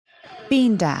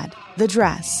Bean Dad, The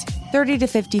Dress, 30 to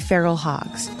 50 Feral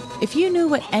Hogs. If you knew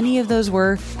what any of those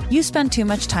were, you spend too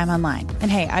much time online.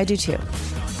 And hey, I do too.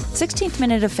 16th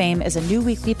Minute of Fame is a new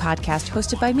weekly podcast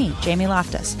hosted by me, Jamie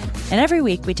Loftus. And every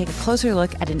week we take a closer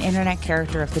look at an internet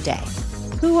character of the day.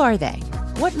 Who are they?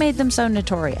 What made them so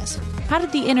notorious? How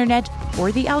did the internet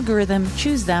or the algorithm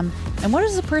choose them? And what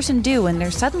does a person do when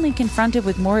they're suddenly confronted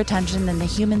with more attention than the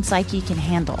human psyche can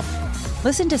handle?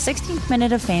 Listen to 16th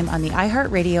Minute of Fame on the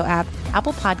iHeartRadio app,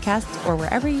 Apple Podcasts, or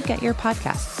wherever you get your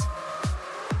podcasts.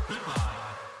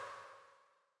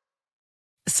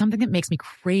 Something that makes me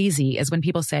crazy is when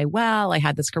people say, well, I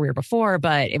had this career before,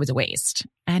 but it was a waste.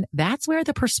 And that's where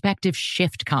the perspective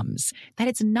shift comes, that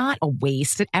it's not a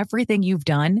waste, that everything you've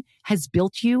done has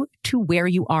built you to where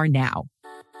you are now.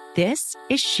 This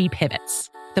is She Pivots,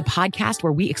 the podcast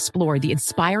where we explore the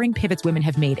inspiring pivots women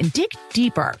have made and dig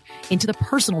deeper into the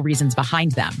personal reasons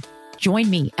behind them. Join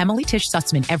me, Emily Tish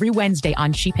Sussman, every Wednesday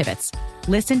on She Pivots.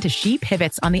 Listen to She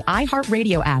Pivots on the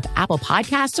iHeartRadio app, Apple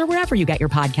Podcasts, or wherever you get your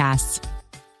podcasts.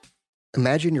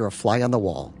 Imagine you're a fly on the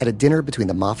wall at a dinner between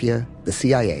the mafia, the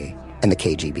CIA, and the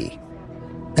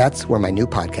KGB. That's where my new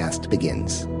podcast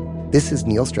begins. This is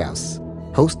Neil Strauss,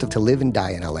 host of To Live and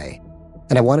Die in LA.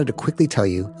 And I wanted to quickly tell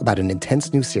you about an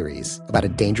intense new series about a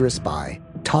dangerous spy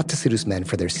taught to seduce men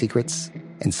for their secrets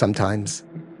and sometimes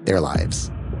their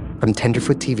lives. From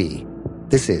Tenderfoot TV,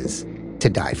 this is To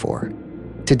Die For.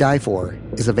 To Die For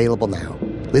is available now.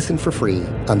 Listen for free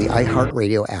on the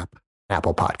iHeartRadio app,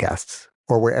 Apple Podcasts,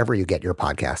 or wherever you get your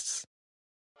podcasts.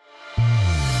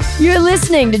 You're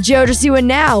listening to JoJo Siwa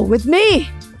Now with me,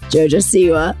 JoJo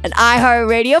Siwa, an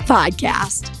iHeartRadio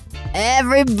podcast.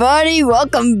 Everybody,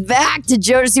 welcome back to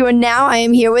JoJo Siwa Now. I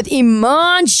am here with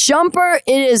Iman Shumpert.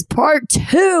 It is part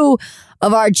 2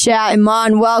 of our chat.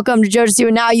 Iman, welcome to JoJo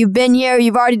Siwa Now. You've been here.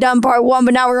 You've already done part 1,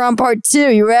 but now we're on part 2.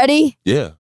 You ready?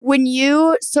 Yeah. When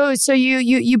you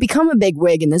you become a big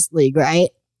wig in this league, right?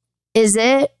 Is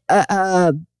it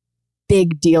a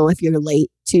big deal if you're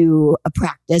late to a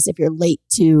practice, if you're late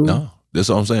to... No, that's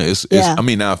what I'm saying. It's I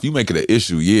mean, now if you make it an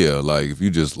issue, yeah, like if you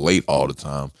just late all the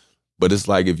time, but it's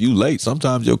like if you late,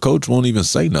 sometimes your coach won't even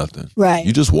say nothing. Right.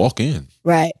 You just walk in.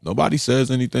 Right. Nobody says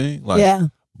anything. Like,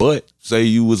 but say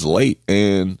you was late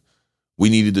and we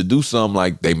needed to do something,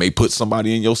 like they may put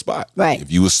somebody in your spot. Right.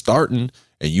 If you was starting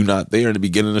and you not there in the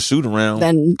beginning of the shoot around,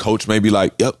 then coach may be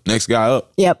like, yep, next guy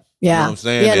up. Yep. Yeah. You know what I'm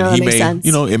saying? Yeah, and he may, sense.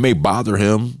 It may bother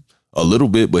him a little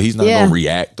bit, but he's not going to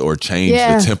react or change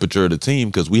the temperature of the team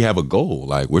because we have a goal.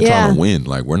 Like, we're trying to win.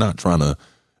 Like, we're not trying to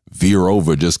veer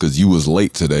over just because you was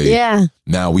late today. Yeah.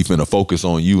 Now we finna focus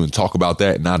on you and talk about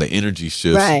that. Now the energy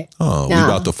shifts. Right. Oh, we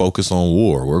about to focus on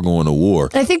war. We're going to war.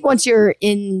 And I think once you're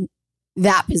in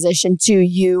that position too,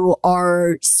 you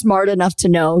are smart enough to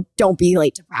know don't be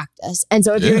late to practice. And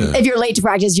so if you're late to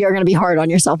practice, you're going to be hard on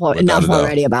yourself enough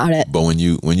already about it. But when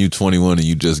you 21 and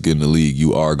you just get in the league,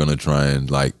 you are going to try and,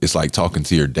 like, it's like talking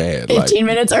to your dad. 15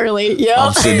 minutes early. Yep.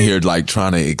 I'm sitting here like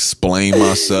trying to explain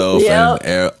myself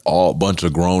and all bunch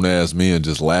of grown ass men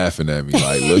just laughing at me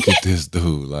like, look at this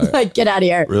dude. Like, get out of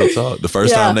here. Real talk. The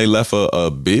first time they left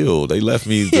a bill, they left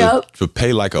me to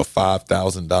pay like a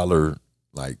 $5,000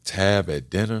 like tab at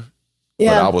dinner.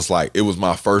 Yeah. But I was like, it was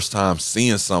my first time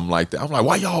seeing something like that. I'm like,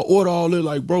 why y'all order all this?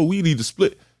 Like, bro, we need to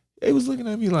split. They was looking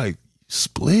at me like,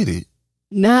 split it?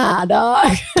 Nah,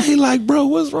 dog. They like, bro,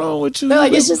 what's wrong with you? They're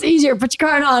like, it's just easier. Put your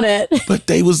card on it. But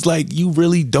they was like, you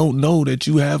really don't know that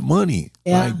you have money.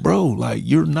 Yeah. Like, bro, like,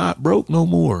 you're not broke no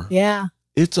more. Yeah.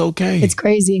 It's okay. It's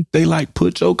crazy. They like,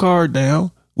 put your card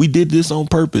down. We did this on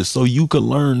purpose so you could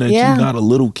learn that you're not a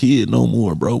little kid no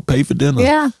more, bro. Pay for dinner.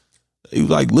 Yeah. They was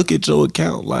like, look at your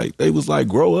account. Like, they was like,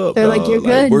 grow up. They're like, you're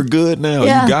good. We're good now.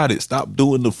 Yeah. You got it. Stop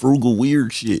doing the frugal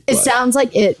weird shit. It sounds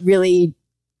like it really,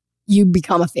 you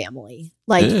become a family.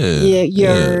 Like,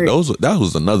 that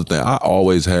was another thing. I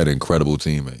always had incredible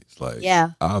teammates. Like,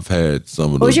 I've had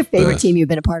some of What was your favorite team you've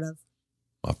been a part of?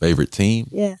 My favorite team?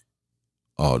 Yeah.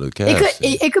 Oh, the Cavs.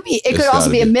 It could also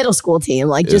be a middle school team.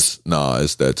 Like, it's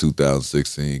that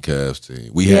 2016 Cavs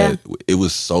team. It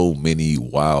was so many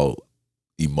wild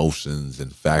emotions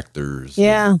and factors.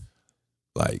 Yeah.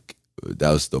 Like,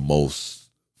 that was the most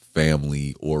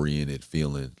family oriented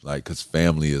feeling. Like, because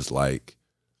family is like,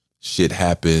 shit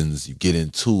happens, you get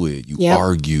into it, you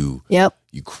argue,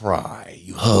 you cry,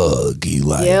 you hug, you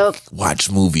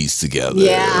watch movies together.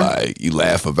 Yeah. Like, you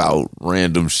laugh about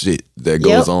random shit that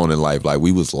goes on in life. Like,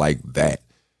 we was like that.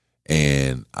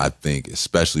 And I think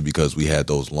especially because we had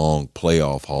those long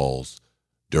playoff hauls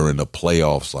during the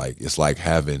playoffs, like, it's like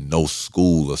having no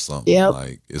school or something. Yep.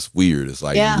 Like, it's weird. It's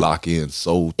like you lock in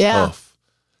so tough.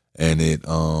 And it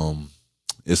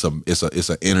it's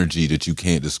an energy that you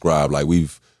can't describe. Like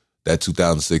that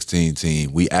 2016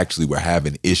 team, we actually were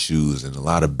having issues and a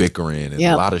lot of bickering and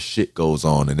a lot of shit goes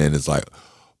on. And then it's like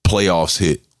playoffs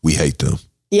hit, we hate them.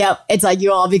 Yep. It's like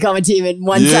you all become a team in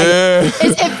 1 second.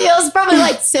 It feels probably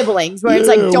like siblings where it's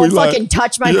like, don't fucking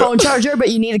touch my phone charger, but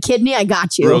you need a kidney. I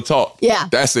got you. Real talk. Yeah.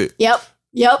 That's it. Yep.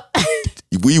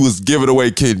 We was giving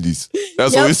away kidneys.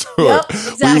 That's what we were.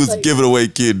 Exactly. We was giving away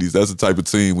kidneys. That's the type of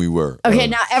team we were. Okay,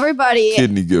 now everybody...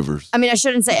 Kidney givers. I mean, I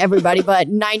shouldn't say everybody, but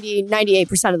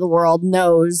 98% of the world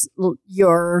knows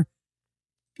your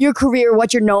career,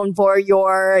 what you're known for,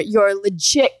 your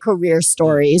legit career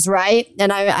stories, right?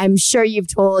 And I'm sure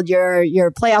you've told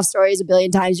your playoff stories a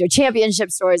billion times, your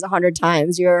championship stories 100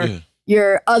 times,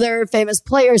 your other famous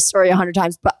players story 100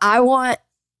 times. But I want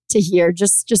to hear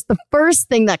just the first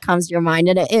thing that comes to your mind,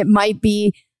 and it might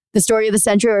be the story of the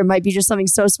century, or it might be just something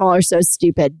so small or so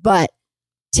stupid. But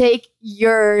take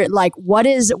your what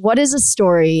is a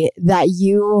story that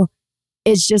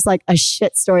it's just like a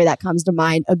shit story that comes to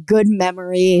mind, a good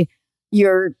memory.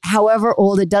 You're however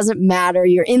old, it doesn't matter.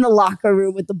 You're in the locker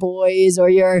room with the boys, or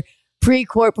you're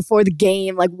pre-court before the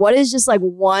game. Like, what is just like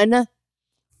one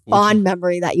fond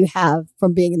memory that you have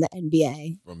from being in the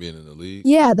NBA? From being in the league?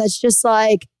 Yeah, that's just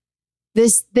like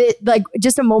like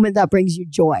just a moment that brings you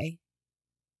joy.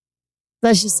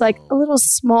 That's just like a little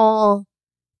small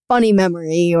funny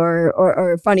memory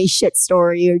or funny shit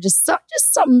story, or just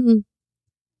something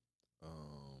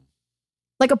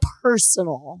like a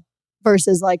personal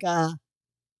versus like a...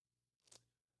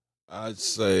 I'd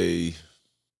say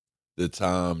the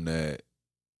time that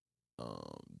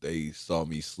they saw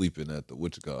me sleeping at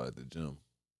the gym.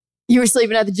 You were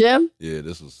sleeping at the gym? Yeah,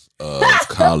 this was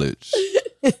college.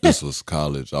 This was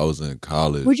college. I was in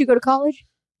college. Where'd you go to college?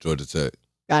 Georgia Tech.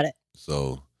 Got it.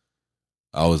 So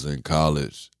I was in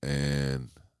college, and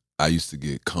I used to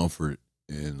get comfort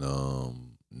in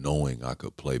knowing I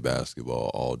could play basketball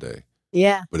all day.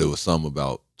 Yeah. But it was something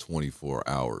about 24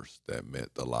 hours that meant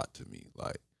a lot to me.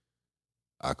 Like,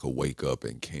 I could wake up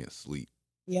and can't sleep.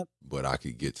 Yep. But I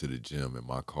could get to the gym and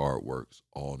my card works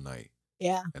all night.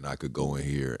 Yeah. And I could go in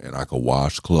here and I could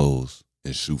wash clothes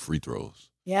and shoot free throws.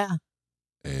 Yeah.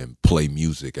 And play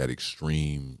music at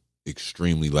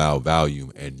extremely loud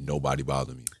volume and nobody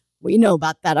bother me. We know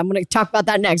about that. I'm going to talk about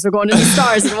that next. We're going into the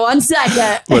stars in 1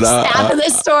 second. But after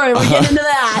this story, we're getting into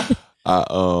that.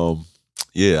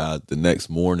 The next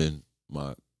morning,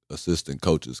 my assistant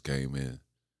coaches came in.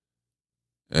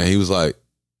 And he was like,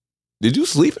 "Did you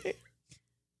sleep in?"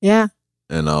 Yeah.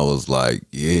 And I was like,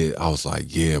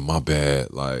 yeah, my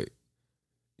bad. Like,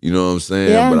 you know what I'm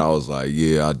saying? Yeah. But I was like,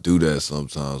 yeah, I do that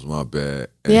sometimes, my bad.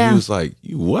 And he was like,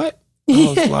 "You what?"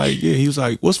 I was like, yeah. He was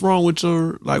like, what's wrong with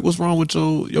your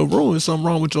room? Is something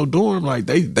wrong with your dorm? Like,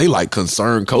 they like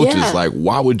concerned coaches. Yeah. Like,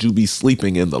 why would you be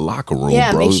sleeping in the locker room,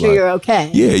 yeah, bro? Make sure like, you're okay.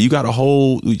 Yeah, you got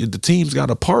the team's got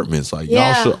apartments. Like,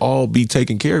 y'all should all be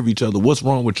taking care of each other. What's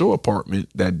wrong with your apartment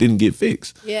that didn't get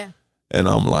fixed? Yeah. And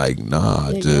I'm like,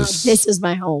 nah, this is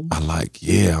my home. I'm like,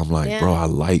 bro, I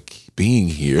like being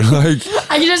here. Like,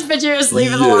 I can just picture you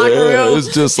asleep in the locker room. It's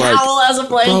just like, towel as a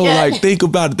blanket. bro, like, think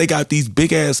about it. They got these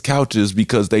big ass couches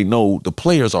because they know the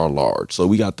players are large. So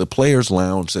we got the players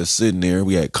lounge that's sitting there.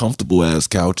 We had comfortable ass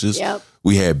couches. Yep.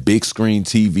 We had big screen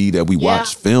TV that we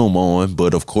watched film on.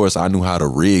 But of course, I knew how to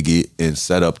rig it and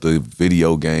set up the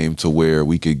video game to where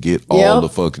we could get all the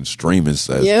fucking streaming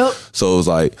sets. Yep. So it was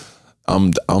like,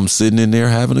 I'm sitting in there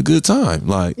having a good time.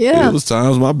 Like, it was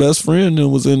times my best friend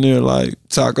was in there, like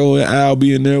Taco and Al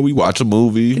be in there. We watch a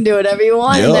movie. You can do whatever you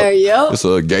want in there, It's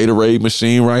a Gatorade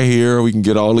machine right here. We can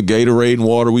get all the Gatorade and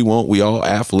water we want. We all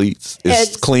athletes.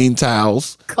 It's clean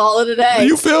towels. Call it a day.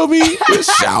 You feel me? There's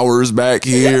showers back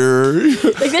here.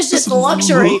 Like, this is just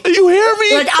luxury. You hear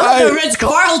me? Like, I'm at the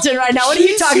Ritz-Carlton right now. What are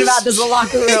you talking about? This is a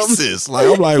locker room. Like,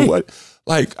 I'm like, what?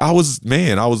 Like, I was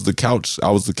the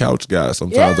couch guy.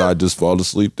 Sometimes I'd just fall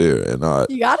asleep there. And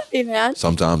you gotta be, man.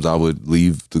 Sometimes I would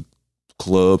leave the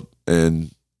club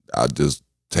and I'd just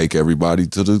take everybody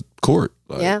to the court.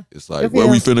 Like, it's like, where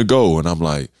we finna go? And I'm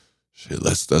like, shit,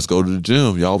 let's go to the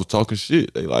gym. Y'all was talking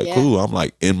shit. They like, cool. I'm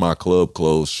like in my club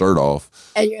clothes, shirt off.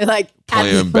 And you're like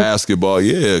playing basketball.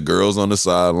 Yeah, girls on the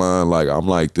sideline. Like, I'm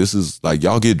like, this is like,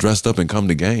 y'all get dressed up and come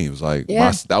to games. Like,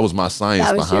 that was my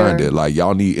science behind it. Like,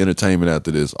 y'all need entertainment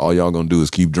after this. All y'all gonna do is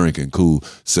keep drinking. Cool.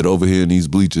 Sit over here in these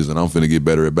bleachers and I'm finna get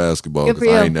better at basketball because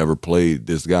I ain't never played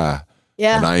this guy.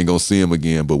 Yeah. And I ain't gonna see him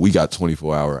again, but we got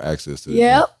 24-hour access to the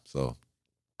gym. So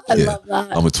I love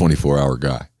that. I'm a 24-hour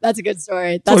guy. That's a good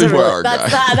story. That's 24-hour guy.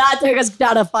 That took us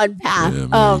down a fun path. Yeah,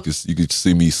 man. You could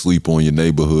see me sleep on your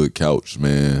neighborhood couch,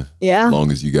 man. Yeah. As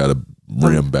long as you got a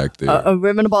rim back there. A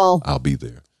rim and a ball. I'll be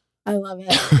there. I love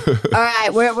it. All right,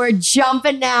 we're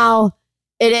jumping now.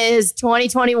 It is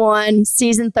 2021,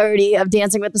 season 30 of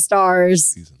Dancing with the Stars.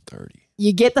 Season 30.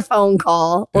 You get the phone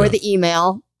call or the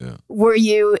email. Yeah. Were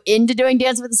you into doing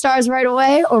Dancing with the Stars right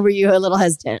away, or were you a little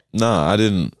hesitant? No, I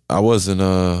didn't. I wasn't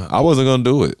gonna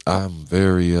do it. I'm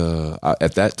very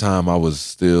at that time I was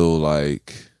still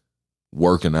like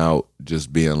working out,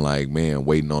 just being like, man,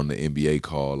 waiting on the NBA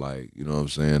call. Like, you know what I'm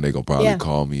saying? They gonna probably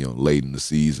call me on late in the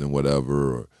season,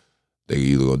 whatever, or they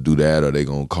either gonna do that or they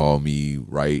gonna call me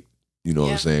right. You know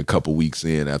what I'm saying? A couple weeks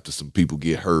in after some people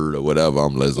get hurt or whatever.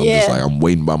 I'm just like, I'm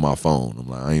waiting by my phone. I'm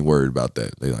like, I ain't worried about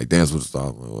that. They like, Dance with the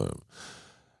Stars. Whatever.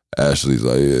 Ashley's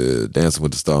like, yeah, Dancing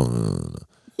with the Stars.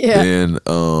 Yeah. Then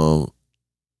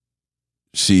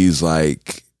she's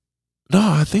like, no,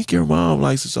 I think your mom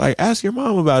likes it. So like, ask your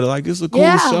mom about it. Like, it's a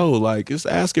cool show. Like, just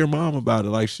ask your mom about it.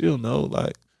 Like, she'll know.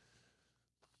 Like,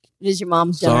 it is your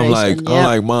mom's I'm generation.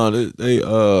 like,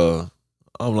 Mom,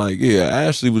 I'm like, yeah,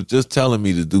 Ashley was just telling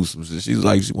me to do some shit. She's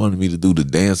like, she wanted me to do the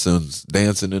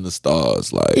dancing in the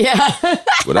stars. Like,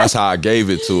 but that's how I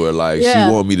gave it to her. Like, she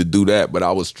wanted me to do that, but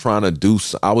I was trying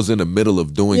to I was in the middle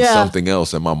of doing something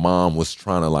else, and my mom was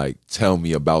trying to like tell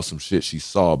me about some shit she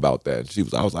saw about that.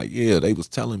 And I was like, yeah, they was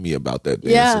telling me about that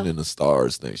Dancing in the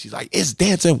Stars thing. She's like, it's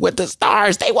Dancing with the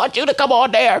Stars. They want you to come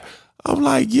on there. I'm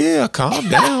like, yeah, calm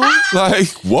down. Like,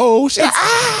 whoa.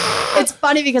 It's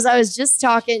funny because I was just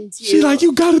talking to... She's like,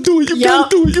 you got to do it. You got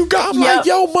to do it. I'm like,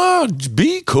 yo, Mom,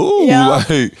 be cool.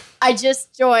 Like, I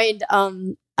just joined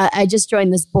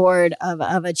this board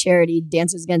of a charity,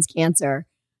 Dancers Against Cancer.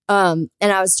 And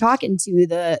I was talking to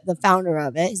the founder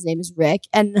of it. His name is Rick.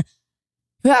 And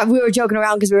we were joking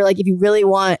around because we were like, if you really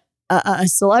want a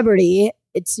celebrity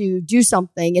to do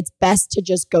something, it's best to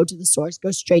just go to the source,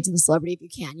 go straight to the celebrity if you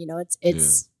can. You know,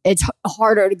 it's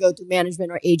harder to go through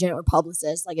management or agent or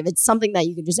publicist. Like if it's something that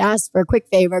you can just ask for a quick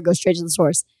favor, go straight to the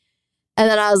source. And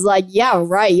then I was like, yeah,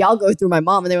 right. Y'all go through my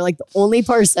mom. And they were like, the only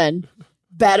person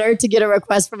better to get a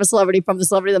request from the celebrity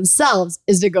themselves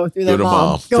is to go through their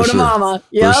mom. Go to mama.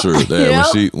 Yep. For sure.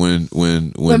 That,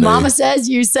 when mama says,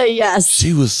 you say yes.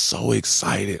 She was so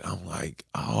excited. I'm like,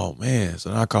 oh man. So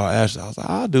then I called Ashley. I was like,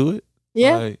 I'll do it.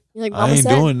 Yeah. Like, I ain't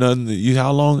doing nothing.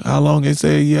 How long they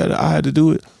say I had to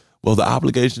do it? Well, the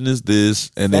obligation is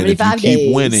this. And then if you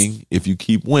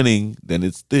keep winning, then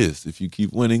it's this. If you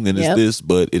keep winning, then it's this,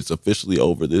 but it's officially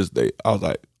over this day. I was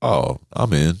like, oh,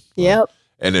 I'm in. Yep.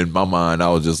 And in my mind, I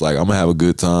was just like, I'm going to have a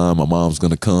good time. My mom's going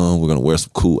to come. We're going to wear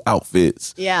some cool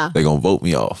outfits. Yeah. They're going to vote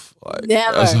me off. Like,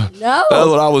 never. That's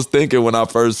what I was thinking when I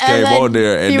first came on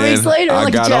there. And then later, I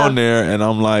got on there and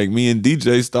I'm like, me and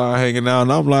DJ started hanging out.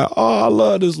 And I'm like, oh, I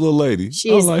love this little lady.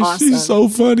 She's awesome. She's so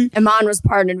funny. Iman was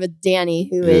partnered with Danny,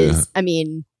 who is, I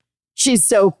mean, she's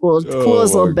so cool. The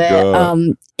coolest little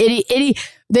bit. Itty.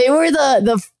 They were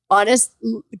the funnest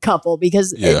couple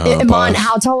because Iman,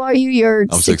 how tall are you? I'm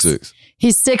 6'6".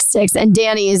 He's 6'6", and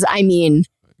Danny is, I mean,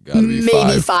 maybe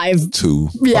 5'2".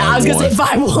 Yeah, I was gonna say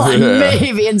 5'1",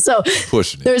 maybe. And so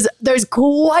pushing it. There's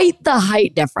quite the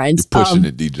height difference. You're pushing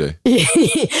it, DJ.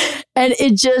 And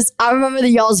it just, I remember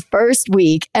y'all's first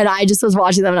week, and I just was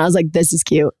watching them, and I was like, "This is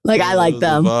cute. Like, I like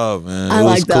them. Vibe, man. I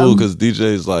like them." It was cool because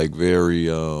DJ's like very.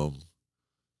 It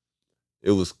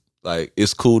was. Like,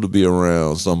 it's cool to be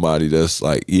around somebody that's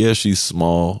like, yeah, she's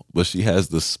small, but she has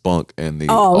the spunk and the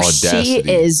audacity. She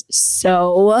is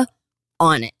so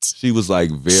on it. She was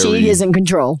like she is in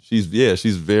control. She's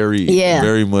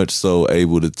very much so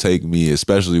able to take me,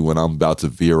 especially when I'm about to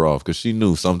veer off, because she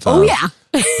knew sometimes. Oh,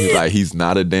 yeah. He's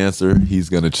not a dancer. He's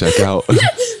going to check out.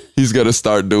 He's going to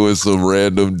start doing some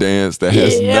random dance that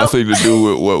has nothing to do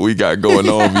with what we got going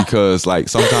on, because like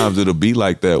sometimes it'll be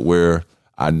like that where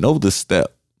I know the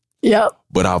step. Yep.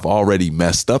 But I've already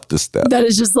messed up the step. That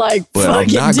is just like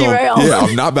fucking derail.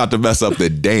 I'm not about to mess up the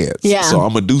dance. Yeah. So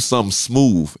I'm going to do something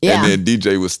smooth. Yeah. And then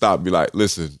DJ would stop and be like,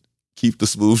 listen, keep the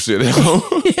smooth shit at home.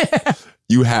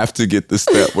 You have to get the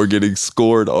step. We're getting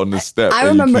scored on the step. I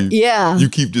remember, You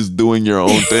keep just doing your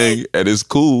own thing, and it's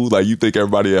cool. Like, you think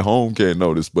everybody at home can't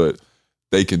notice, but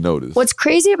they can notice. What's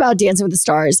crazy about Dancing with the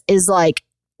Stars is like,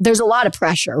 there's a lot of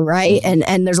pressure, right? Mm-hmm.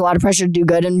 And there's a lot of pressure to do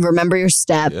good and remember your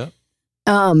step. Yeah.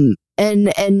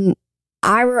 And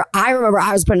I remember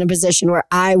I was put in a position where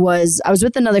I was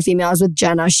with another female. I was with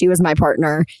Jenna. She was my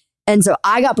partner. And so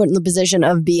I got put in the position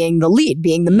of being the lead,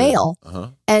 being the male. Uh-huh.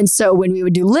 And so when we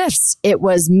would do lifts, it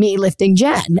was me lifting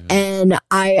Jen. And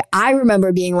I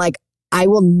remember being like, I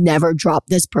will never drop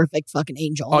this perfect fucking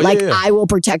angel. I will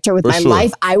protect her with my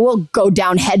life. I will go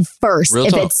down head first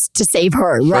if it's to save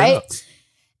her. Right.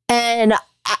 And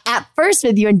at first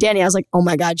with you and Danny, I was like, oh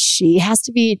my God, she has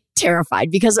to be terrified,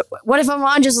 because what if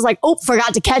Iman just was like, oh,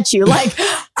 forgot to catch you? Like,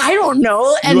 I don't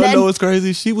know. And you then know what's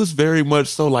crazy? She was very much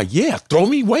so like, yeah, throw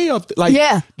me way up. Like,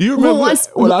 yeah. Do you remember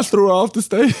when I threw her off the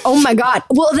stage? Oh my God.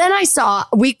 Well, then I saw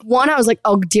week 1, I was like,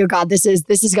 oh dear God, this is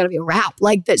going to be a wrap.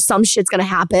 Like that some shit's going to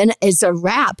happen. It's a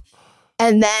wrap.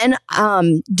 And then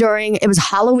it was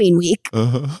Halloween week.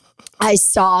 I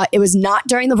saw, it was not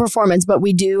during the performance, but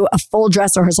we do a full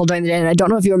dress rehearsal during the day. And I don't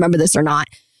know if you remember this or not,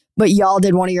 but y'all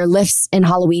did one of your lifts in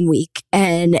Halloween week.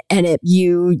 And it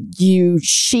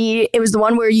was the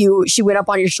one where she went up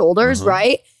on your shoulders,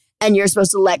 right? And you're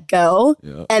supposed to let go.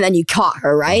 Yeah. And then you caught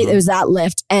her, right? It was that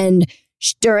lift. And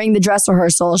during the dress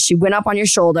rehearsal, she went up on your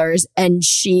shoulders and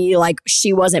she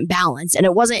wasn't balanced. And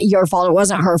it wasn't your fault. It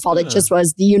wasn't her fault. It just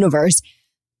was the universe.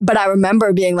 But I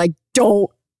remember being like,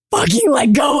 don't fucking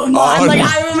let go of mine. Like,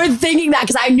 I remember thinking that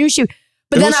because I knew she,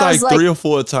 but then I was like 3 or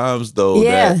 4 times though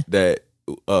that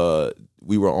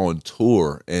we were on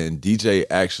tour and DJ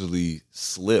actually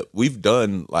slipped. We've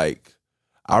done like,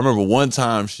 I remember one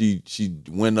time she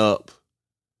went up,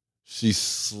 she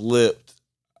slipped.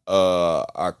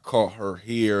 I caught her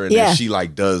here and then she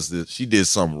like does this. She did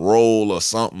some roll or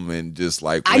something and just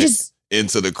like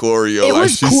into the choreo. It like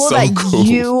was she's cool so that cool.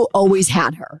 you always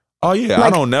had her. Oh yeah,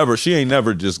 like, she ain't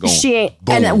never just going. She ain't.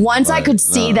 Boom, and then once I could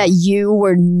see that you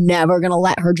were never gonna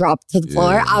let her drop to the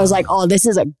floor, I was like, oh, this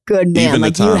is a good man. Even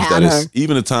like the you times had her.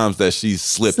 Even the times that she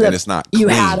slipped and it's not clean, you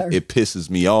had her. It pisses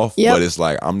me off. But it's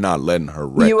like I'm not letting her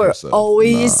wreck herself.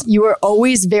 You were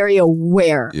always very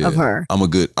aware of her. I'm a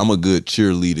good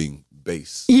cheerleading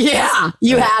base. Yeah,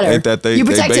 you had her. Ain't that you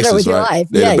protected bases, her with your right? life.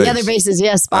 Their bases.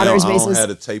 Yeah, spotters bases. I don't have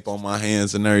the tape on my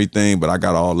hands and everything, but I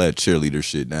got all that cheerleader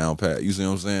shit down pat. You see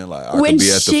what I'm saying? Like I could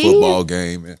be at the football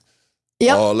game and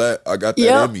all that. I got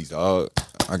that in me.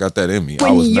 I got that in me.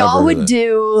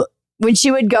 When she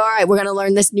would go, all right, we're gonna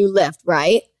learn this new lift,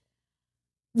 right?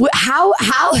 How?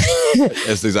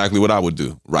 That's exactly what I would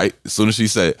do, right? As soon as she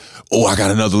said, "Oh, I got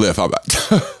another lift," I'm like,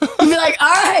 you'd be like, "All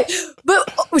right," but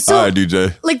so, all right,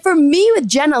 DJ. Like for me with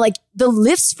Jenna, like the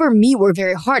lifts for me were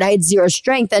very hard. I had zero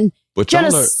strength, and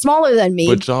Jenna's smaller than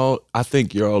me. But I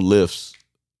think y'all lifts,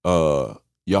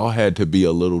 y'all had to be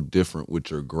a little different with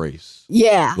your grace.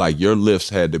 Yeah, like your lifts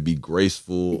had to be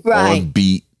graceful, on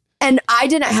beat, and I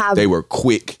didn't have. They were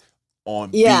quick.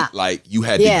 On beat, like you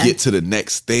had to get to the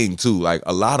next thing too. Like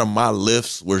a lot of my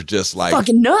lifts were just like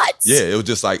fucking nuts. Yeah, it was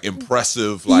just like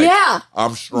impressive. Like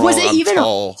I'm strong. Was it I'm even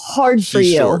tall, hard for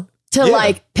you to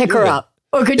like pick her up,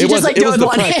 or could you just like do it with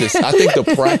one practice. hand? I think the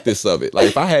practice of it. Like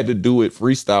if I had to do it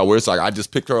freestyle, where it's like I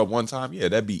just picked her up one time,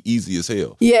 that'd be easy as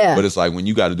hell. Yeah, but it's like when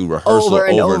you got to do rehearsal over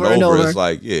and over, it's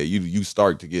like you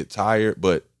start to get tired.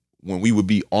 But when we would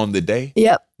be on the day,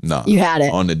 no, you had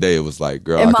it. On the day, it was like,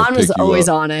 girl, Iman was always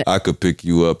on it. I could pick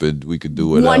you up and we could do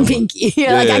whatever. One pinky.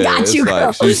 Like, I got you, girl.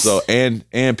 Like, she's so, and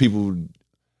people,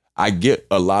 I get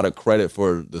a lot of credit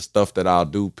for the stuff that I'll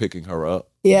do picking her up.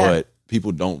 Yeah. But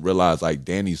people don't realize like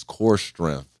Danny's core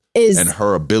strength and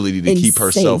her ability to keep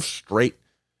herself straight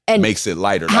and makes it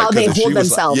lighter. How like, they hold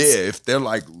themselves. Like, if they're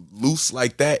like loose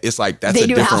like that, it's like that's a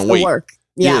different weight. Work.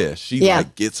 Yeah, she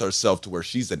like gets herself to where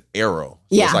she's an arrow.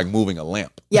 So it's like moving a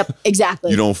lamp. Yep,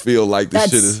 exactly. You don't feel like this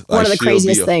shit is like one of the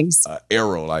craziest things.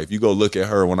 Arrow. Like if you go look at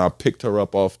her when I picked her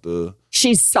up off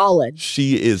she's solid.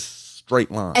 She is straight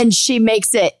line. And she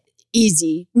makes it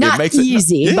easy. Not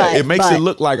easy, but it makes it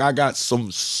look like I got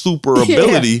some super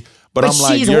ability. But I'm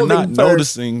like, you're not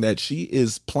noticing that she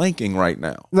is planking right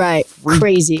now. Right.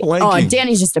 Crazy. Planking. Oh,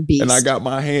 Danny's just a beast. And I got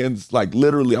my hands, like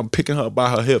literally, I'm picking her up by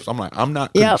her hips. I'm like, I'm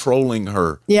not controlling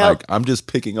her. Like, I'm just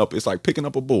picking up. It's like picking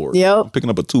up a board. I'm picking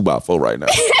up a 2x4 right now.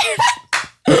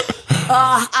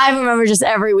 I remember just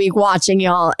every week watching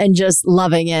y'all and just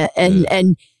loving it.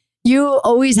 And you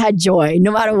always had joy,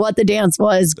 no matter what the dance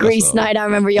was. Grease night, I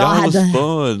remember y'all had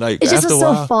fun. Like it just was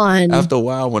so fun. After a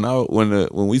while,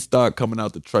 when we start coming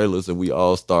out the trailers and we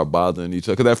all start bothering each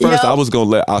other. Because at first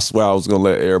I swear I was gonna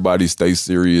let everybody stay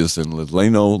serious and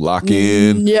lock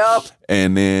in. Yep.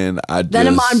 And then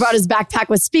Iman brought his backpack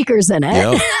with speakers in it.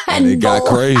 Yep. and it got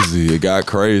crazy.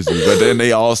 But then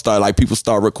they all start, like, people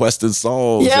start requesting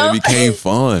songs. And it became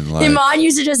fun. Like, Iman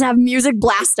used to just have music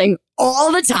blasting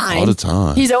all the time. All the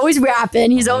time. He's always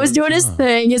rapping. He's always doing his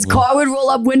thing. His car would roll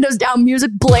up, windows down,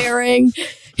 music blaring.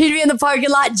 He'd be in the parking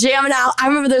lot jamming out. I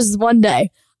remember this one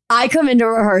day. I come into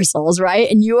rehearsals,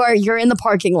 right? And you're in the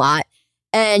parking lot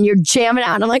and you're jamming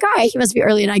out. And I'm like, all right, he must be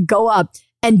early. And I go up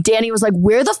and Danny was like,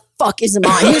 where the fuck is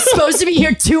Iman? He was supposed to be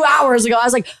here 2 hours ago. I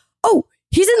was like, oh,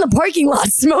 he's in the parking lot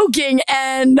smoking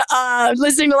and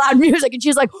listening to loud music. And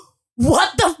she's like,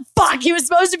 what the fuck? He was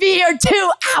supposed to be here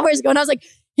 2 hours ago. And I was like,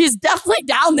 he's definitely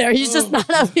down there. He's just not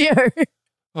up here.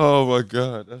 Oh my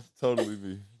God. That's totally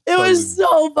me. It was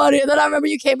so funny. And then I remember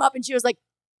you came up and she was like,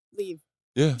 leave.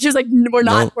 Yeah. She was like, we're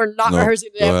not rehearsing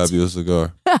the dance. Go have you a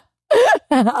cigar. Go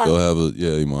have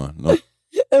Iman. No.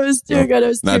 It was too good. It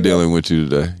was not dealing with you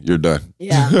today. You're done.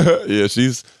 Yeah. Yeah,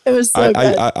 it was so good.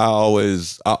 I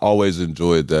always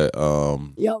enjoyed that.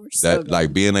 Y'all were so that good.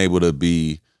 like being able to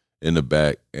be in the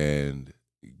back and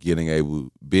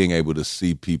being able to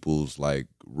see people's like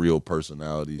real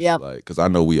personalities. Yep. Like, because I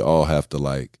know we all have to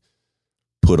like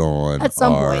put on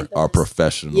our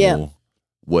professional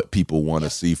what people want to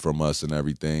see from us and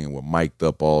everything. And we're mic'd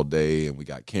up all day and we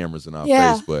got cameras in our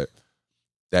face, but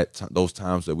those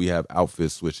times that we have outfit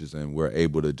switches and we're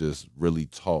able to just really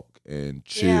talk and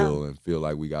chill and feel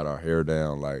like we got our hair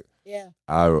down. Like,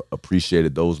 I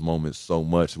appreciated those moments so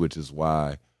much, which is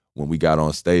why when we got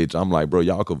on stage, I'm like, bro,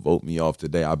 y'all could vote me off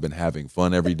today. I've been having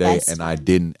fun every day, and I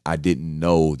didn't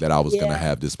know that I was gonna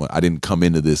have this fun. I didn't come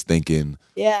into this thinking,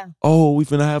 oh, we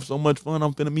finna have so much fun.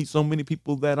 I'm finna meet so many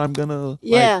people that I'm gonna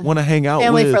want to hang out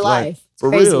Family with. for like, life. For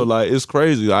real, like it's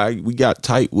crazy. Like we got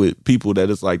tight with people that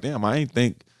it's like, damn, I ain't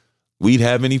think we'd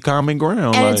have any common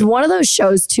ground. And like, it's one of those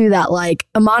shows too that like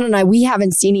Iman and I, we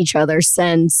haven't seen each other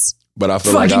since. But I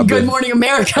feel fucking like Good Morning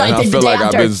America. I feel like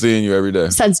I've been seeing you every day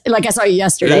since. Like I saw you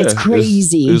yesterday. It's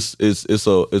crazy.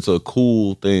 It's a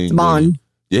cool thing. Bond.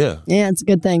 Yeah, it's a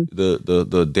good thing.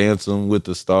 The Dancing with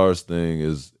the Stars thing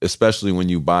is, especially when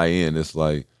you buy in. It's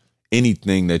like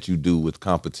anything that you do with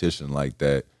competition like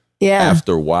that. Yeah.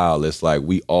 After a while, it's like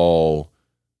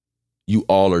you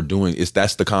all are doing.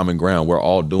 That's the common ground. We're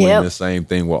all doing the same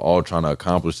thing. We're all trying to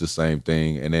accomplish the same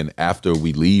thing. And then after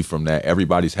we leave from that,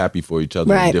 everybody's happy for each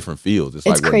other in different fields. It's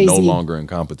like crazy. We're no longer in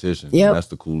competition. And that's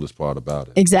the coolest part about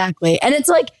it. Exactly. And it's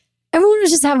like everyone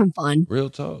was just having fun. Real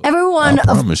talk. Everyone. I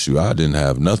promise you, I didn't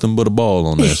have nothing but a ball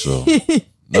on that show.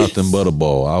 Nothing but a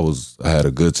ball. I had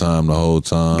a good time the whole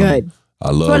time. Good.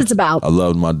 That's what it's about. I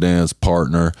loved my dance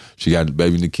partner. She got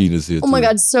baby Nikita's here. Oh my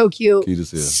God, so cute.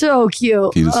 Nikita's here. So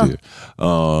cute. Nikita's here.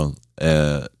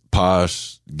 And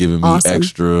Posh giving me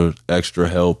extra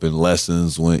help and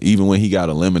lessons even when he got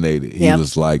eliminated. He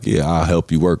was like, "Yeah, I'll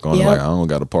help you work on it." Like, I don't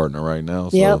got a partner right now,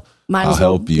 so might I'll as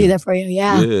well help you. Be there for you.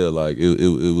 Yeah. Yeah, like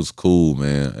it was cool,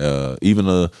 man. Even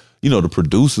the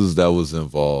producers that was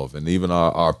involved, and even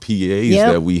our PAs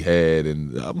that we had,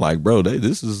 and I'm like, bro, I like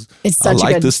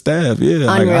the staff. Yeah,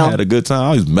 like I had a good time.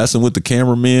 I was messing with the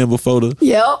cameraman before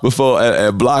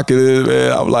and blocking it,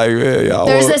 man. I'm like, man, y'all.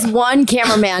 There's this one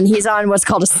cameraman. He's on what's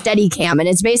called a steady cam, and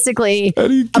it's basically a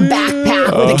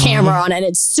backpack with a camera on it.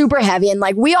 It's super heavy, and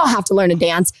like we all have to learn to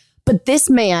dance. But this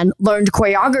man learned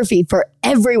choreography for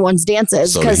everyone's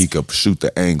dances. So that he could shoot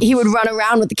the angle. He would run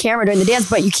around with the camera during the dance,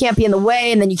 but you can't be in the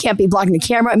way, and then you can't be blocking the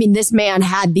camera. I mean, this man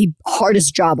had the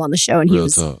hardest job on the show, and he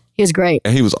was great.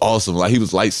 And he was awesome. Like, he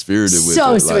was light-spirited with it.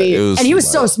 So sweet. And he was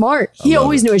so smart. He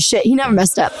always knew his shit. He never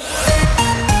messed up.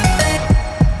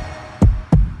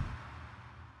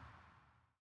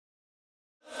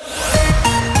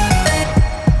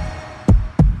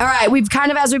 All right, we've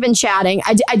kind of, as we've been chatting,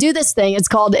 I do this thing. It's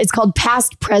called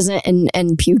past, present,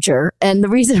 and future. And the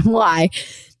reason why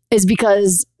is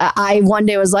because I one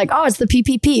day was like, oh, it's the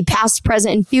PPP, past,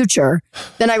 present, and future.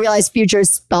 Then I realized future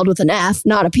is spelled with an F,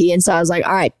 not a P. And so I was like,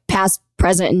 all right, past,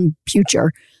 present, and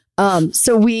future.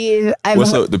 So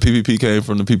the PPP came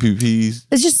from the PPPs?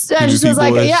 It's just, I just was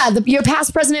like, your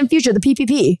past, present, and future, the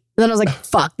PPP. And then I was like,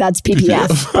 fuck, that's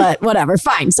PPF, but whatever,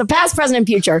 fine. So past, present, and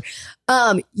future.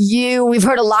 We've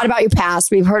heard a lot about your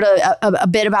past. We've heard a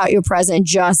bit about your present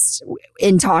just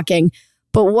in talking.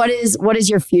 But what is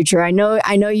your future? I know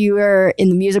you are in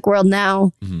the music world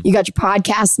now. Mm-hmm. You got your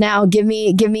podcast now. Give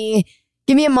me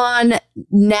Iman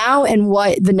now and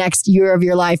what the next year of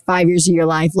your life, 5 years of your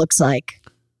life looks like.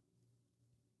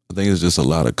 I think it's just a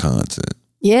lot of content.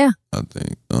 Yeah. I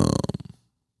think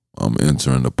I'm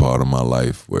entering the part of my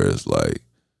life where it's like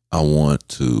I want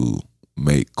to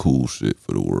make cool shit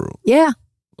for the world. Yeah.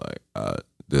 Like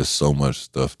there's so much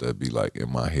stuff that be like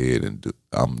in my head, and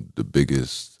I'm the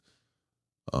biggest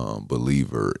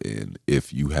believer in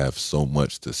if you have so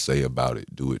much to say about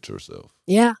it, do it yourself.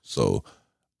 Yeah. So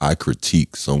I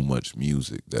critique so much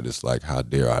music that it's like, how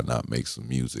dare I not make some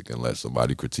music and let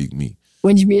somebody critique me?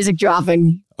 When's your music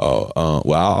dropping? Well,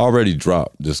 I already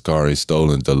dropped This Car Ain't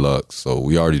Stolen Deluxe, so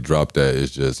we already dropped that.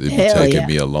 It's just, it's taking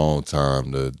me a long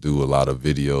time to do a lot of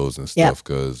videos and stuff,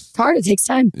 because it's hard. It takes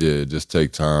time. Yeah, it just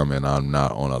takes time, and I'm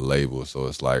not on a label, so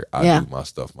it's like I do my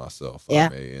stuff myself. I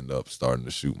may end up starting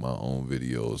to shoot my own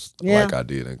videos like I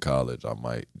did in college. I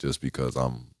might, just because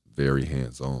I'm very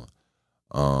hands-on.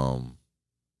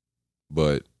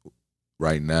 But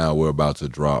right now, we're about to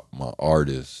drop my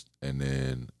artist, and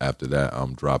then after that,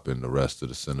 I'm dropping the rest of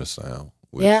the Center Sound,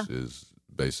 which is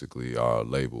basically our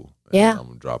label. Yeah.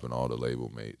 I'm dropping all the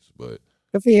label mates. But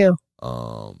good for you.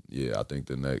 Yeah, I think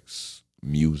the next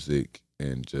music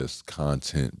and just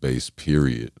content-based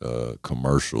period,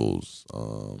 commercials,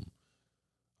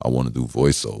 I want to do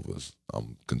voiceovers.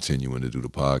 I'm continuing to do the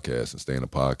podcast and stay in the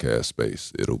podcast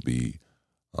space. It'll be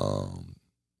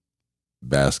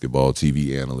basketball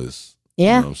TV analysts. Yeah.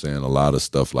 You know what I'm saying? A lot of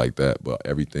stuff like that, but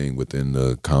everything within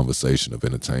the conversation of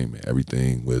entertainment,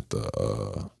 everything with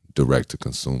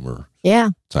direct-to-consumer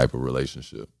type of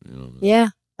relationship. You know what I mean? Yeah,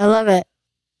 I love it.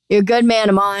 You're a good man,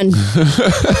 Iman.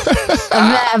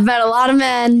 I've met a lot of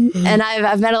men, and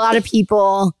I've met a lot of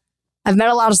people. I've met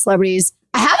a lot of celebrities.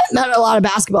 I haven't met a lot of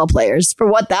basketball players, for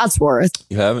what that's worth.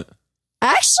 You haven't?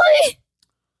 Actually,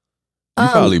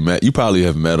 you probably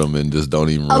have met them and just don't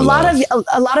even realize.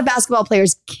 A lot of basketball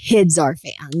players' kids are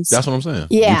fans. That's what I'm saying.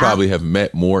 Yeah. You probably have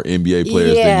met more NBA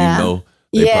players than you know.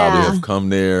 They probably have come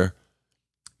there.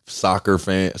 Soccer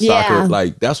fans,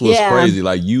 like that's what's crazy.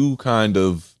 Like you kind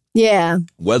of,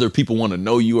 whether people want to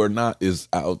know you or not is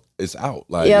out. It's out.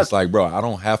 Like it's like, bro, I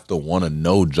don't have to want to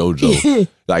know JoJo.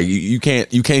 Like you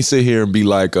can't sit here and be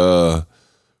like, oh,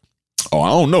 I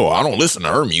don't know. I don't listen to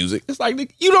her music. It's like,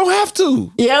 you don't have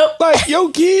to. Yep. Like your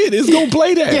kid is gonna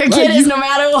play that. Your kid is no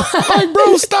matter what. Like,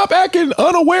 bro, stop acting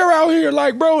unaware out here.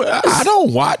 Like, bro, I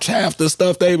don't watch half the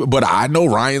stuff but I know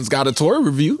Ryan's got a toy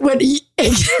review.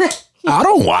 I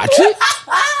don't watch it,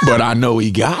 but I know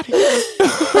he got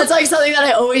it. That's like something that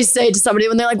I always say to somebody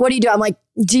when they're like, what do you do? I'm like,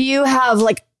 do you have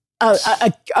like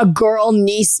a girl,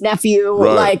 niece, nephew?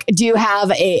 Right. Like, do you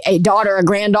have a daughter, a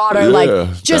granddaughter?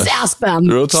 Like, just ask them.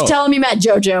 Just tell them you met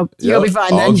JoJo. You'll be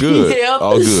fine then. All good. Yep.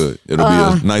 All good. It'll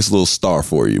be a nice little star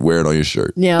for you. Wear it on your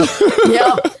shirt. Yep.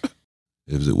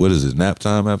 What is it? Nap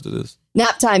time after this?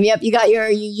 Nap time. Yep. You got your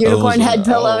unicorn head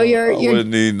pillow. I wouldn't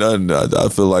need nothing. I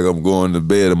feel like I'm going to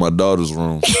bed in my daughter's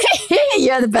room.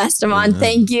 You're the best, Iman.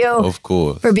 Thank you. Of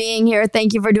course. For being here.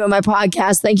 Thank you for doing my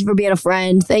podcast. Thank you for being a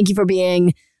friend. Thank you for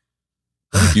being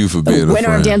a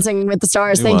winner of Dancing with the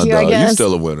Stars. Thank you, I guess. You're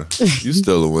still a winner. You're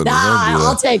still a winner.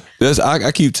 I'll take.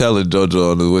 I keep telling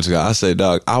JoJo on the Witch Guy, I say,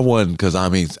 dog, I won because I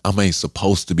ain't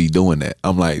supposed to be doing that.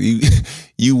 I'm like,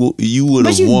 you would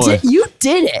have won. You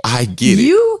did it. I get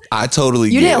it. I totally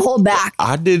get it. You didn't hold back.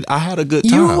 I did. I had a good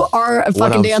time. You are a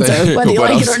fucking dancer, whether you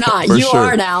like it or not. You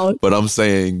are now. But I'm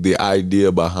saying the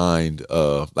idea behind,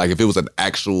 like if it was an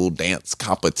actual dance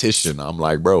competition, I'm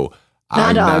like, bro,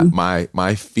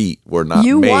 my feet were not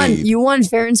made. You won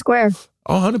fair and square.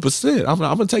 100%. I'm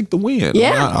gonna take the win.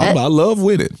 Yeah, I love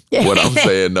winning. Yeah. What I'm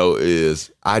saying though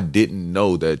is I didn't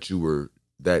know that you were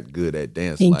that good at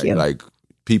dancing. Thank you. Like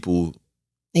people.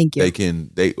 Thank you.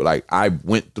 I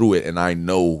went through it and I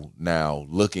know now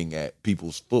looking at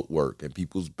people's footwork and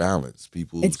people's balance,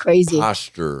 people's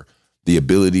posture, the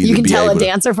ability to be able to. You can tell a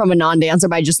dancer from a non-dancer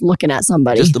by just looking at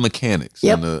somebody. Just the mechanics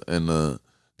and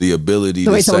the ability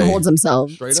the way to someone holds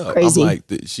themselves. Straight it's up. Crazy. I'm like,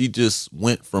 she just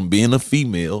went from being a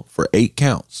female for 8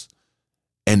 counts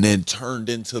and then turned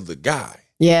into the guy.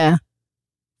 Yeah.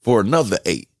 For another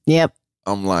 8. Yep.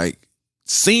 I'm like,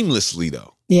 seamlessly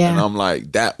though. Yeah. And I'm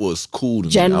like, that was cool to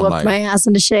Jen me. Jen whipped my ass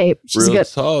into shape. She's real good.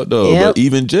 Talk though. Yep. But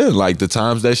even Jen, like the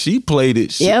times that she played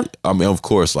it, I mean, of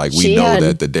course, like we know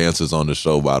that the dancers on the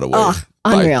show, by the way,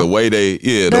 unreal. Like the way they,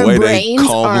 Their brains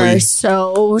are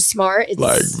so smart. It's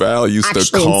like Val used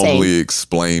to calmly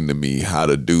explain to me how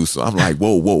to do so. I'm like,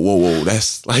 whoa.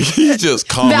 That's like, he just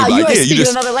calmly Val, like, you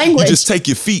just another language. You just take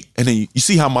your feet and then you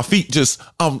see how my feet just,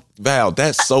 Val,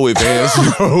 that's so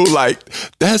advanced, bro. Like,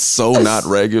 that's so not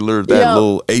regular. That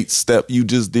little 8-step you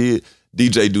just did.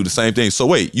 DJ do the same thing. So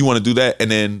wait, you want to do that?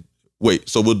 And then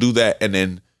so we'll do that and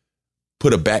then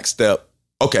put a back step.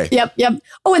 Okay. Yep.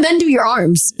 Oh, and then do your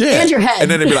arms and your head. And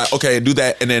then they'd be like, okay, do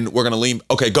that. And then we're going to lean.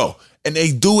 Okay, go. And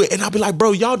they do it. And I'll be like,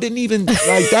 bro, y'all didn't even,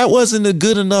 like, that wasn't a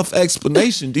good enough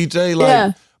explanation, DJ.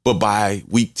 Like, but by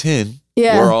week 10,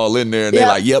 we're all in there and they're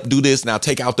like, yep, do this. Now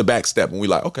take out the back step. And we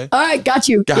like, okay. All right, got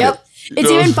you. Yep.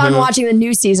 It's even fun watching the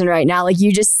new season right now. Like,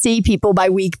 you just see people by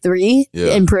week 3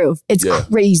 improve. It's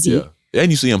crazy. Yeah. And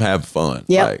you see them have fun.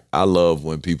 Yep. Like, I love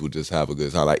when people just have a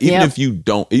good time. Like, even if you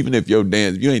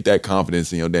you ain't that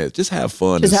confident in your dance, just have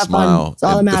fun and smile. It's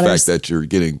all that matters. The fact that you're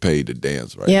getting paid to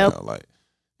dance right now. Like,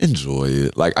 enjoy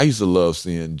it. Like, I used to love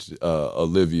seeing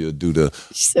Olivia do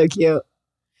She's so cute.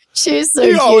 She's so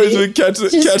cute. She always would catch the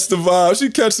vibe.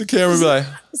 She'd catch the camera and be like,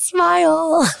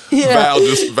 smile. Val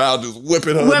just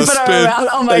whipping her to spin. Around.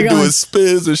 Oh my God. They doing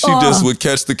spins and she just would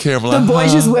catch the camera. The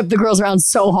boys just whip the girls around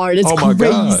so hard. It's crazy.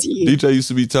 God. DJ used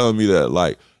to be telling me that,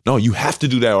 like, no, you have to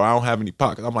do that or I don't have any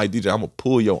pockets. I'm like, DJ, I'm going to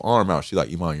pull your arm out. She's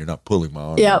like, Iman, you're not pulling my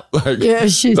arm out. Like, yeah,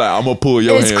 she's like, I'm going to pull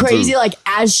your hand It's crazy. too. Like,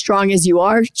 as strong as you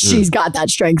are, she's got that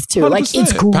strength too. 100%. Like,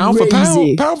 it's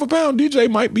crazy. Pound for pound, DJ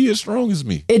might be as strong as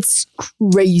me. It's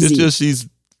crazy. It's just she's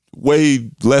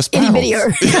way less pounds.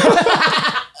 Itty-bittier.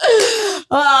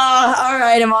 All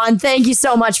right, Iman. Thank you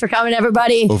so much for coming,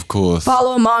 everybody. Of course.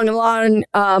 Follow Iman along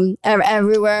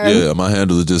everywhere. Yeah, my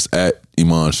handle is just at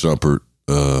Iman Shumpert.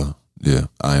 Yeah,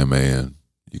 IMAN.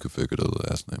 You can figure the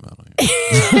last name out on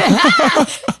here.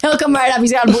 He'll come right up.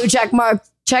 He's got a blue check mark.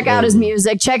 Check out his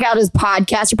music. Check out his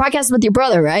podcast. Your podcast is with your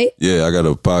brother, right? Yeah, I got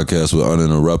a podcast with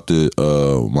Uninterrupted.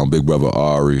 My big brother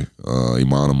Ari,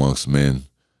 Iman Amongst Men.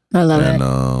 I love it.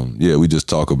 And yeah, we just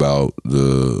talk about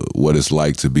what it's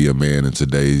like to be a man in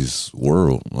today's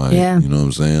world. Like, you know what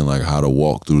I'm saying? Like how to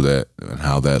walk through that and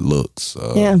how that looks.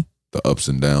 The ups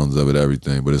and downs of it,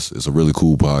 everything. But it's a really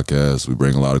cool podcast. We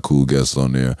bring a lot of cool guests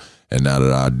on there. And now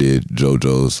that I did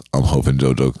JoJo's, I'm hoping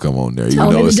JoJo can come on there. Even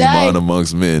though it's Iman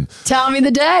Amongst Men. Tell me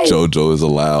the day. JoJo is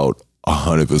allowed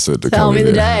 100% to Tell come me in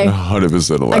the there. day.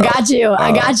 100% allowed.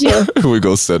 I got you. We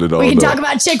go set it all We can up. talk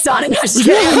about chicks on it. No, just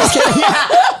kidding. I'm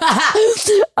just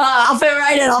kidding. I'll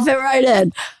fit right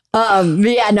in. But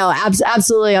yeah, no,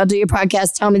 absolutely. I'll do your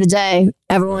podcast. Tell me the day.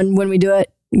 Everyone, when we do it,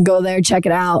 go there, check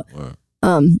it out. Right.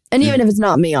 And even if it's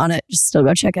not me on it, just still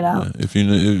go check it out. Yeah, if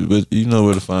you know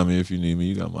where to find me if you need me.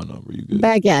 You got my number. You good?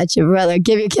 Back at you, brother.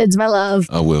 Give your kids my love.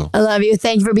 I will. I love you.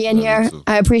 Thank you for being here.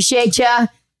 I appreciate you.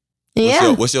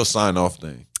 Yeah. What's your sign off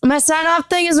thing? My sign off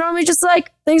thing is normally just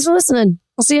like, thanks for listening.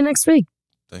 I'll see you next week.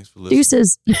 Thanks for listening.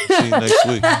 Deuces. See you next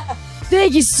week.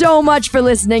 Thank you so much for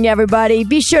listening, everybody.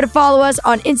 Be sure to follow us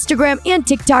on Instagram and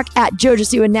TikTok at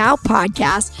JoJo Now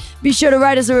Podcast. Be sure to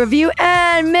write us a review,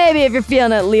 and maybe if you're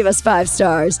feeling it, leave us 5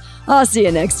 stars. I'll see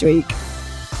you next week.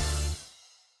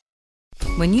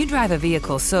 When you drive a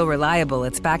vehicle so reliable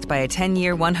it's backed by a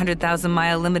 10-year,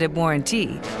 100,000-mile limited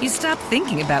warranty, you stop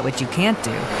thinking about what you can't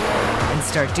do and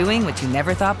start doing what you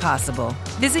never thought possible.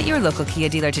 Visit your local Kia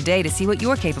dealer today to see what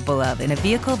you're capable of in a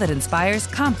vehicle that inspires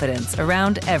confidence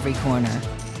around every corner.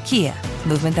 Kia,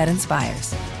 movement that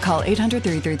inspires. Call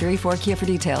 800-333-4KIA for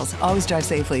details. Always drive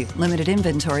safely. Limited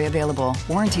inventory available.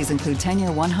 Warranties include 10-year,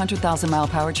 100,000-mile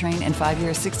powertrain and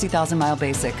 5-year, 60,000-mile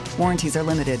basic. Warranties are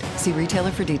limited. See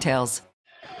retailer for details.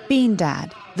 Bean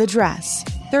Dad, The Dress,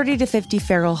 30 to 50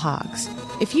 Feral Hogs.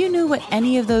 If you knew what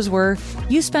any of those were,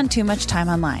 you spend too much time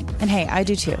online. And hey, I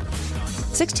do too.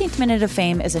 16th Minute of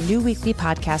Fame is a new weekly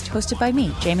podcast hosted by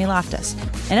me, Jamie Loftus.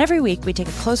 And every week we take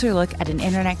a closer look at an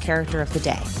internet character of the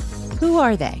day. Who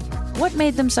are they? What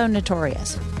made them so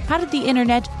notorious? How did the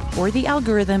internet or the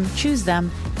algorithm choose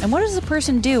them? And what does a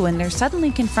person do when they're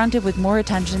suddenly confronted with more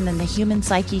attention than the human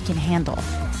psyche can handle?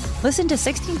 Listen to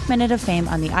 16th Minute of Fame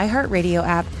on the iHeartRadio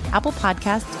app, Apple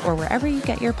Podcasts, or wherever you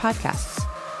get your podcasts.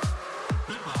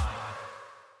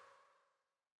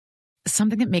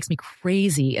 Something that makes me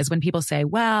crazy is when people say,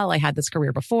 well, I had this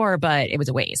career before, but it was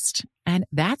a waste. And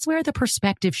that's where the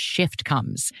perspective shift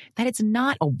comes, that it's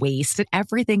not a waste, that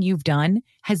everything you've done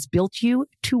has built you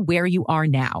to where you are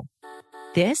now.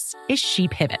 This is She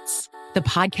Pivots, the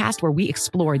podcast where we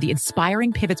explore the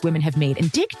inspiring pivots women have made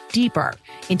and dig deeper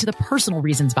into the personal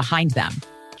reasons behind them.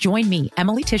 Join me,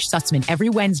 Emily Tish Sussman, every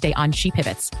Wednesday on She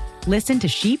Pivots. Listen to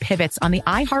She Pivots on the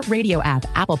iHeartRadio app,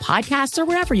 Apple Podcasts, or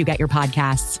wherever you get your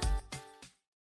podcasts.